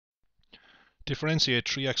Differentiate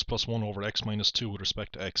 3x plus 1 over x minus 2 with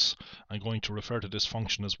respect to x. I'm going to refer to this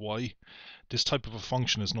function as y. This type of a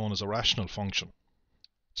function is known as a rational function.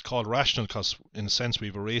 It's called rational because, in a sense, we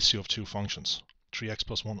have a ratio of two functions, 3x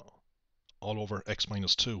plus 1 all over x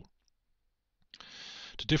minus 2.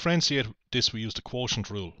 To differentiate this, we use the quotient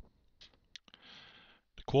rule.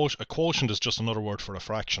 A quotient is just another word for a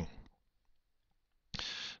fraction.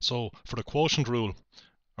 So, for the quotient rule,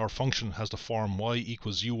 our function has the form y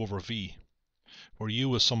equals u over v, where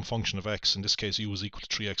u is some function of x, in this case u is equal to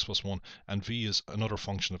 3x plus 1, and v is another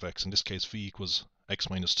function of x, in this case v equals x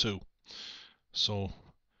minus 2. So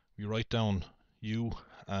we write down u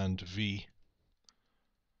and v,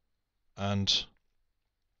 and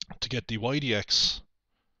to get dy dx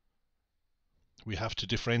we have to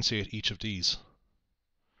differentiate each of these.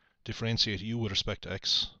 Differentiate u with respect to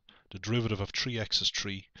x. The derivative of 3x is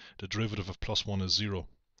 3, the derivative of plus 1 is 0.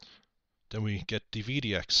 Then we get dv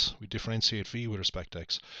dx. We differentiate v with respect to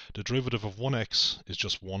x. The derivative of 1x is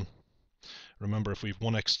just 1. Remember, if we have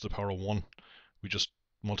 1x to the power of 1, we just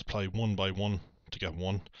multiply 1 by 1 to get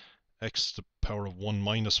 1. X to the power of 1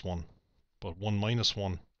 minus 1. But 1 minus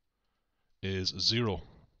 1 is 0.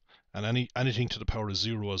 And anything to the power of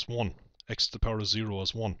 0 is 1. X to the power of 0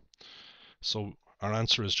 is 1. So our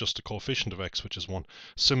answer is just the coefficient of x, which is 1.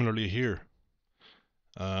 Similarly here,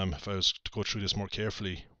 if I was to go through this more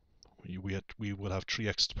carefully, we would have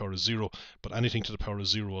 3x to the power of 0, but anything to the power of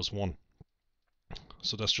 0 is 1.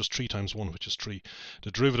 So that's just 3 times 1, which is 3. The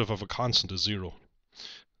derivative of a constant is 0.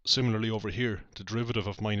 Similarly over here, the derivative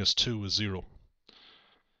of minus 2 is 0.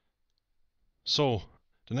 So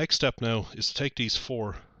the next step now is to take these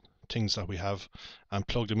four things that we have and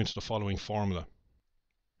plug them into the following formula.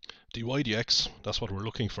 dy dx, that's what we're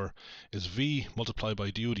looking for, is v multiplied by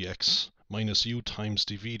du dx minus u times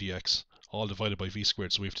dv dx, all divided by v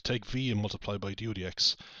squared. So we have to take v and multiply by du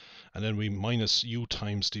dx, and then we minus u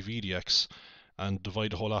times dv dx and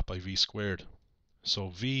divide the whole lot by v squared. So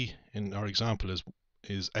v in our example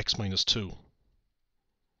is x minus 2.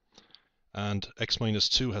 And x minus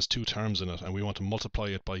 2 has two terms in it, and we want to multiply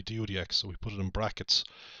it by du dx, so we put it in brackets.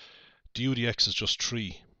 Du dx is just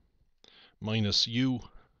 3 minus u,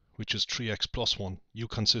 which is 3x plus 1. U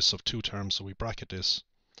consists of two terms, so we bracket this.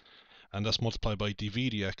 And that's multiplied by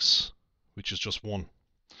dv dx, which is just 1.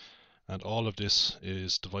 And all of this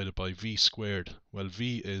is divided by v squared. Well,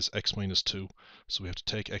 v is x minus 2, so we have to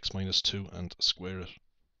take x minus 2 and square it.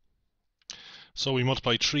 So we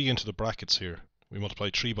multiply 3 into the brackets here. We multiply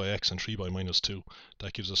 3 by x and 3 by minus 2.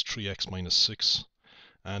 That gives us 3x minus 6.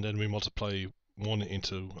 And then we multiply 1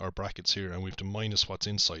 into our brackets here, and we have to minus what's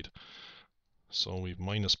inside. So we've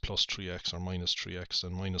minus plus 3x or minus 3x,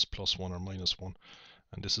 then minus plus 1 or minus 1.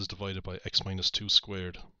 And this is divided by x minus 2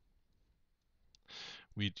 squared.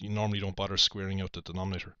 We normally don't bother squaring out the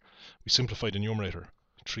denominator. We simplify the numerator.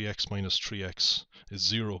 3x minus 3x is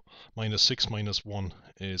 0. Minus 6 minus 1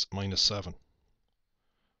 is minus 7.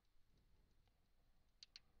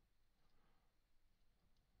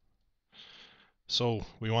 So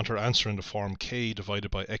we want our answer in the form k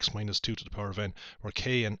divided by x minus 2 to the power of n, where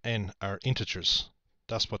k and n are integers.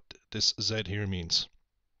 That's what this z here means.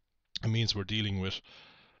 It means we're dealing with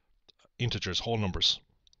integers, whole numbers.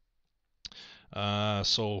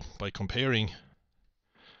 So by comparing,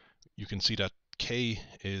 you can see that k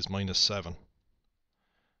is minus 7.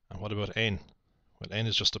 And what about n? Well, n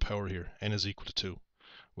is just the power here. N is equal to 2.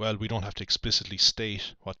 Well, we don't have to explicitly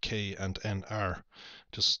state what k and n are.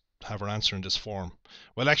 Just have our answer in this form.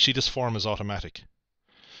 Well, actually, this form is automatic.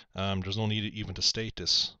 There's no need even to state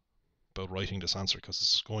this about writing this answer, because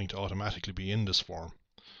it's going to automatically be in this form.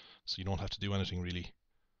 So you don't have to do anything really.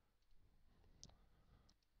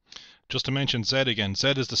 Just to mention z again, z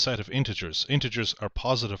is the set of integers. Integers are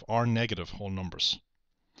positive or negative whole numbers.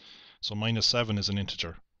 So minus 7 is an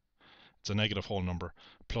integer. It's a negative whole number.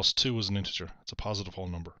 Plus 2 is an integer. It's a positive whole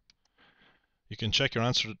number. You can check your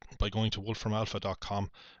answer by going to wolframalpha.com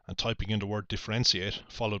and typing in the word differentiate,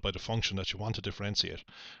 followed by the function that you want to differentiate.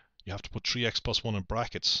 You have to put 3x plus 1 in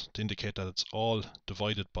brackets to indicate that it's all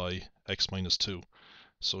divided by x minus 2.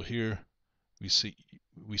 So here we see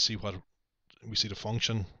the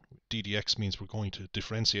function. ddx means we're going to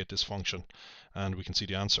differentiate this function, and we can see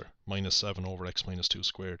the answer, minus 7 over x minus 2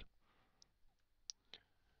 squared.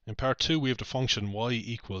 In part 2, we have the function y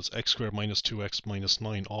equals x squared minus 2x minus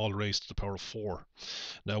 9 all raised to the power of 4.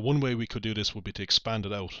 Now, one way we could do this would be to expand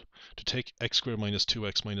it out, to take x squared minus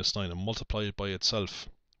 2x minus 9 and multiply it by itself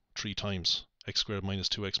 3 times. X squared minus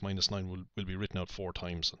 2x minus 9 will be written out 4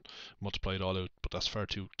 times and multiply it all out, but that's far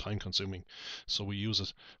too time consuming. So we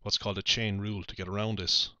use what's called a chain rule to get around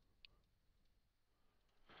this.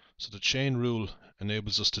 So the chain rule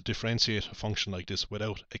enables us to differentiate a function like this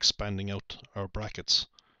without expanding out our brackets.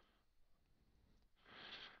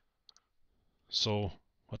 So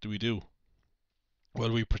what do?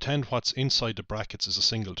 Well, we pretend what's inside the brackets is a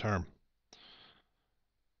single term,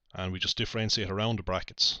 and we just differentiate around the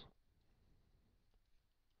brackets.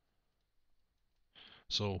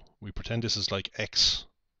 So we pretend this is like x,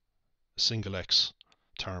 a single x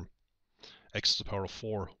term. X to the power of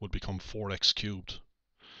 4 would become 4x cubed.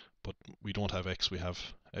 But we don't have x, we have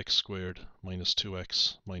x squared minus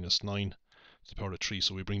 2x minus 9 to the power of 3.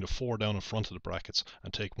 So we bring the 4 down in front of the brackets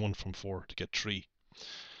and take 1 from 4 to get 3.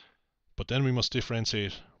 But then we must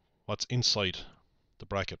differentiate what's inside the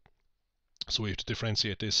bracket. So we have to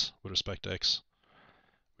differentiate this with respect to x.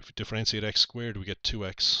 If we differentiate x squared, we get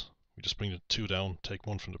 2x. We just bring the 2 down, take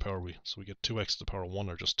 1 from the power. So we get 2x to the power of 1,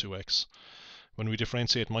 or just 2x. When we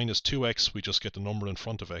differentiate minus 2x, we just get the number in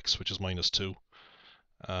front of x, which is minus 2.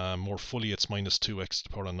 More fully, it's minus 2x to the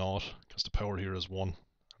power of 0, because the power here is 1.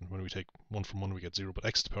 And when we take 1 from 1, we get 0. But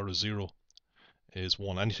x to the power of 0 is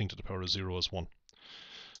 1. Anything to the power of 0 is 1.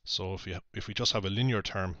 So if we just have a linear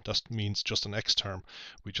term, that means just an x term.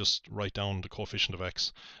 We just write down the coefficient of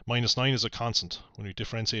x. Minus 9 is a constant. When we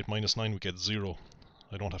differentiate minus 9, we get 0.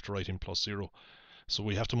 I don't have to write in plus 0. So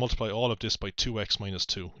we have to multiply all of this by 2x minus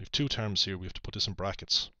 2. We have two terms here, we have to put this in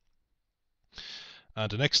brackets. And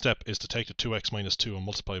the next step is to take the 2x minus 2 and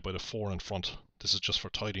multiply by the 4 in front. This is just for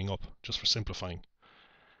tidying up, just for simplifying.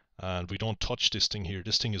 And we don't touch this thing here.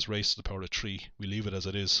 This thing is raised to the power of 3. We leave it as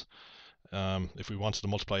it is. If we wanted to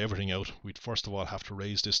multiply everything out, we'd first of all have to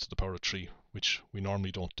raise this to the power of 3, which we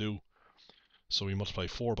normally don't do. So we multiply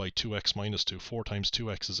 4 by 2x minus 2. 4 times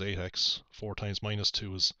 2x is 8x. 4 times minus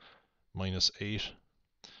 2 is minus 8.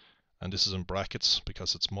 And this is in brackets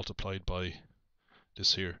because it's multiplied by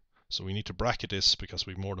this here. So we need to bracket this because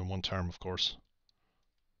we have more than one term, of course.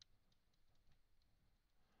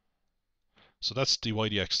 So that's dy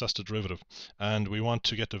dx, that's the derivative. And we want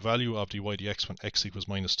to get the value of dy dx when x equals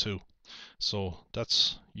minus 2. So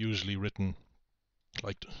that's usually written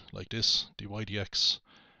like this, dy dx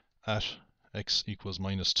at x equals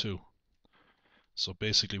minus 2. So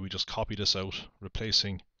basically we just copy this out,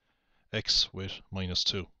 replacing x with minus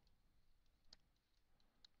 2.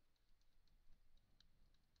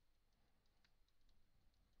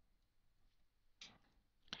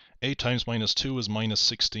 8 times minus 2 is minus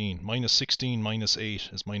 16. Minus 16 minus 8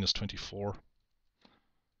 is minus 24.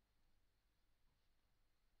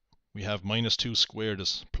 We have minus 2 squared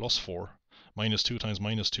is plus 4. Minus 2 times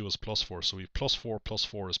minus 2 is plus 4. So we have plus 4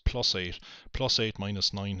 is plus 8. Plus 8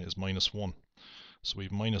 minus 9 is minus 1. So we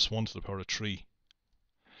have minus 1 to the power of 3.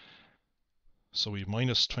 So we have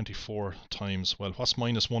minus 24 times, well, what's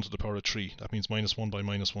minus 1 to the power of 3? That means minus 1 by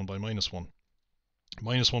minus 1 by minus 1.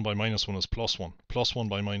 Minus 1 by minus 1 is plus 1. Plus 1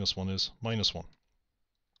 by minus 1 is minus 1.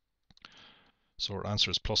 So our answer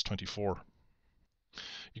is plus 24.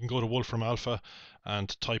 You can go to Wolfram Alpha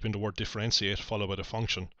and type in the word differentiate followed by the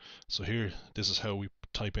function. So here, this is how we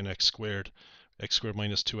type in x squared. X squared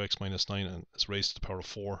minus 2x minus 9 and it's raised to the power of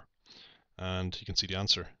 4. And you can see the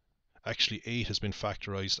answer. Actually, 8 has been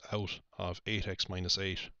factorized out of 8x minus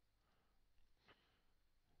 8.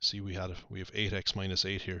 See, we have 8x minus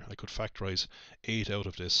 8 here. I could factorize 8 out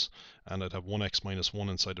of this, and I'd have 1x minus 1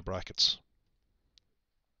 inside the brackets.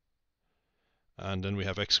 And then we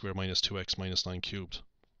have x squared minus 2x minus 9 cubed.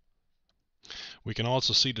 We can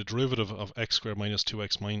also see the derivative of x squared minus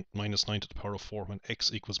 2x minus 9 to the power of 4 when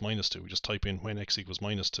x equals minus 2. We just type in when x equals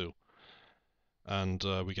minus 2, and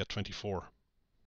we get 24.